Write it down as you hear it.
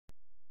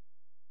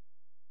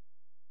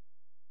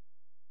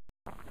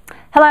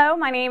Hello,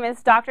 my name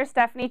is Dr.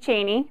 Stephanie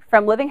Chaney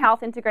from Health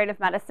Integrative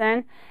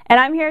Medicine, and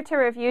I'm here to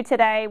review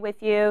today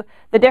with you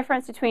the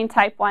difference between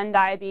type 1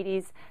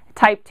 diabetes,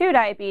 type 2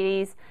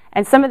 diabetes,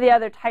 and some of the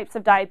other types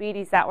of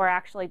diabetes that we're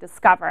actually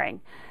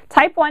discovering.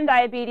 Type 1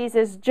 diabetes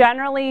is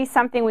generally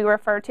something we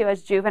refer to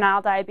as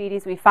juvenile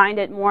diabetes. We find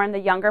it more in the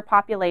younger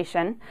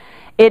population.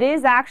 It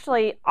is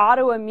actually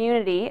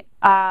autoimmunity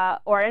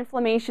or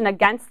inflammation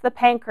against the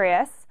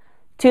pancreas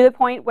to the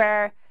point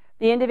where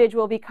the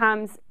individual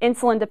becomes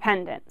insulin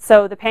dependent.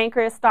 So the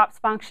pancreas stops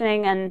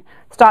functioning and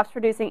stops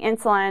producing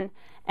insulin,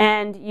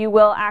 and you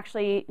will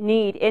actually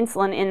need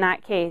insulin in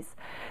that case.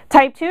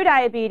 Type 2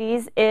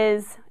 diabetes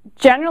is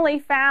generally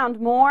found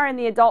more in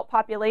the adult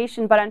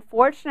population, but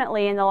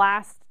unfortunately in the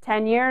last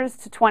 10 years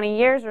to 20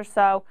 years or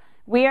so,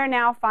 we are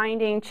now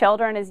finding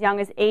children as young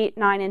as 8,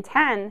 9, and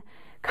 10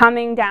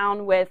 coming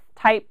down with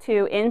type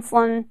 2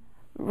 insulin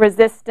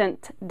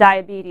resistant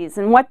diabetes.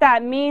 And what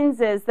that means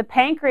is the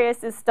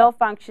pancreas is still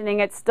functioning,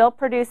 it's still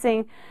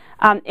producing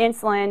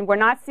insulin. We're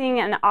not seeing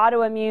an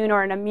autoimmune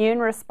or an immune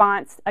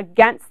response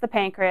against the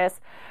pancreas,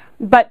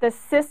 but the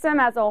system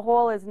as a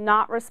whole is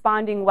not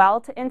responding well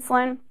to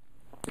insulin,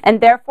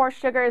 and therefore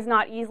sugar is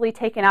not easily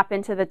taken up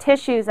into the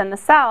tissues and the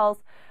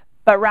cells,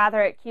 but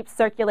rather it keeps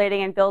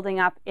circulating and building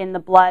up in the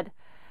blood,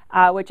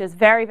 which is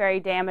very, very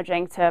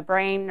damaging to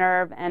brain,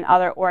 nerve, and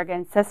other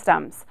organ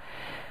systems.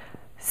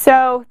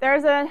 So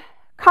there's a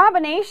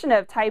combination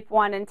of type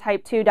 1 and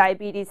type 2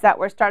 diabetes that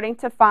we're starting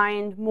to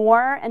find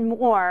more and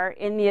more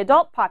in the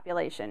adult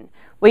population.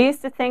 We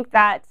used to think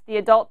that the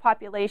adult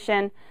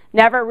population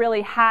never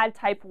really had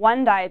type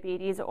 1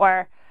 diabetes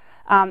or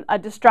a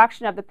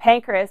destruction of the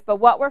pancreas,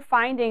 but what we're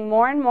finding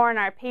more and more in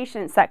our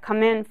patients that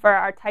come in for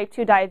our type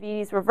 2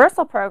 diabetes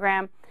reversal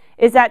program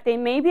is that they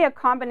may be a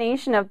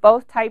combination of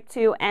both type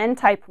 2 and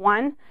type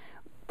 1.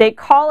 They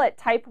call it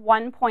type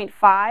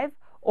 1.5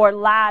 or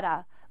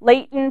LATA.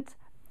 Latent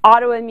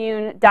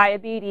autoimmune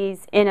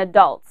diabetes in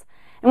adults.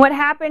 And what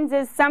happens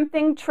is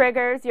something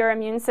triggers your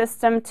immune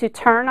system to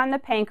turn on the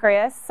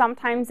pancreas.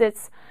 Sometimes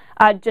it's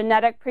a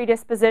genetic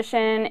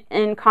predisposition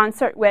in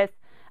concert with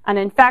an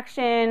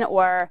infection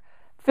or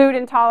food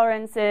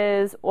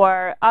intolerances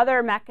or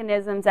other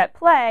mechanisms at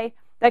play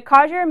that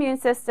cause your immune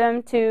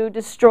system to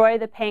destroy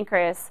the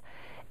pancreas.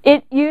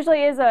 It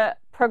usually is a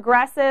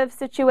progressive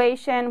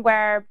situation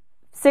where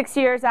 6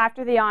 years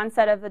after the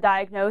onset of the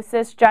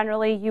diagnosis,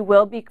 generally you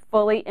will be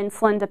fully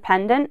insulin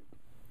dependent.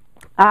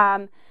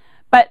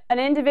 But an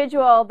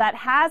individual that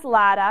has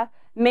LATA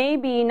may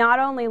be not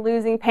only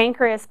losing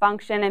pancreas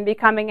function and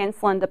becoming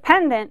insulin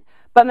dependent,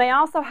 but may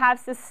also have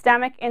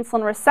systemic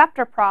insulin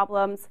receptor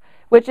problems,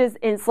 which is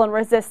insulin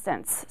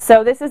resistance.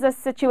 So this is a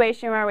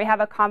situation where we have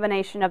a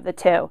combination of the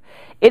two.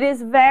 It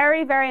is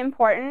very, very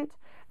important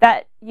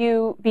that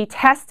you be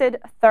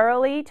tested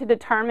thoroughly to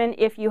determine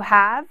if you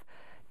have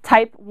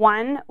type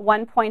 1,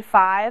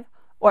 1.5,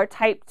 or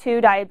type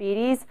 2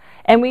 diabetes,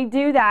 and we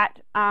do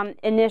that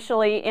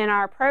initially in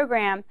our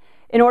program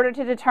in order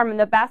to determine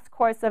the best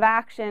course of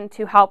action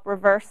to help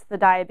reverse the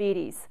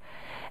diabetes.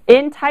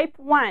 In type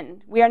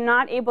 1, we are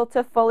not able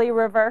to fully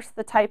reverse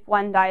the type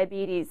 1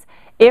 diabetes.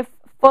 If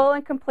full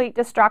and complete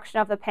destruction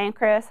of the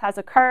pancreas has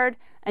occurred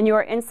and you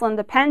are insulin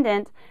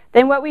dependent,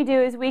 then what we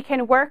do is we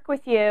can work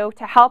with you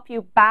to help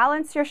you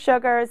balance your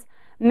sugars,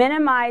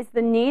 minimize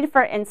the need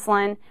for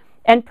insulin,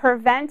 and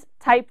prevent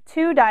type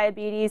 2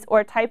 diabetes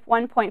or type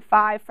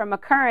 1.5 from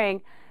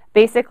occurring,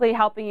 basically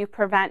helping you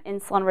prevent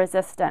insulin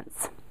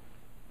resistance.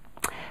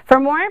 For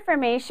more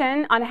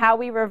information on how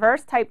we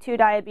reverse type 2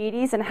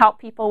 diabetes and help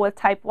people with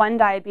type 1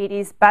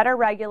 diabetes better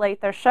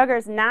regulate their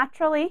sugars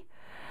naturally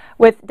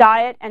with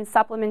diet and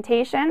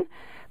supplementation,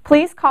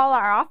 please call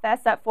our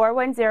office at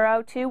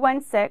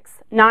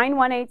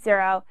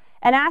 410-216-9180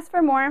 and ask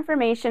for more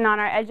information on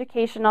our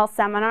educational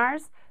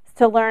seminars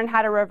to learn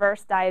how to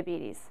reverse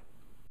diabetes.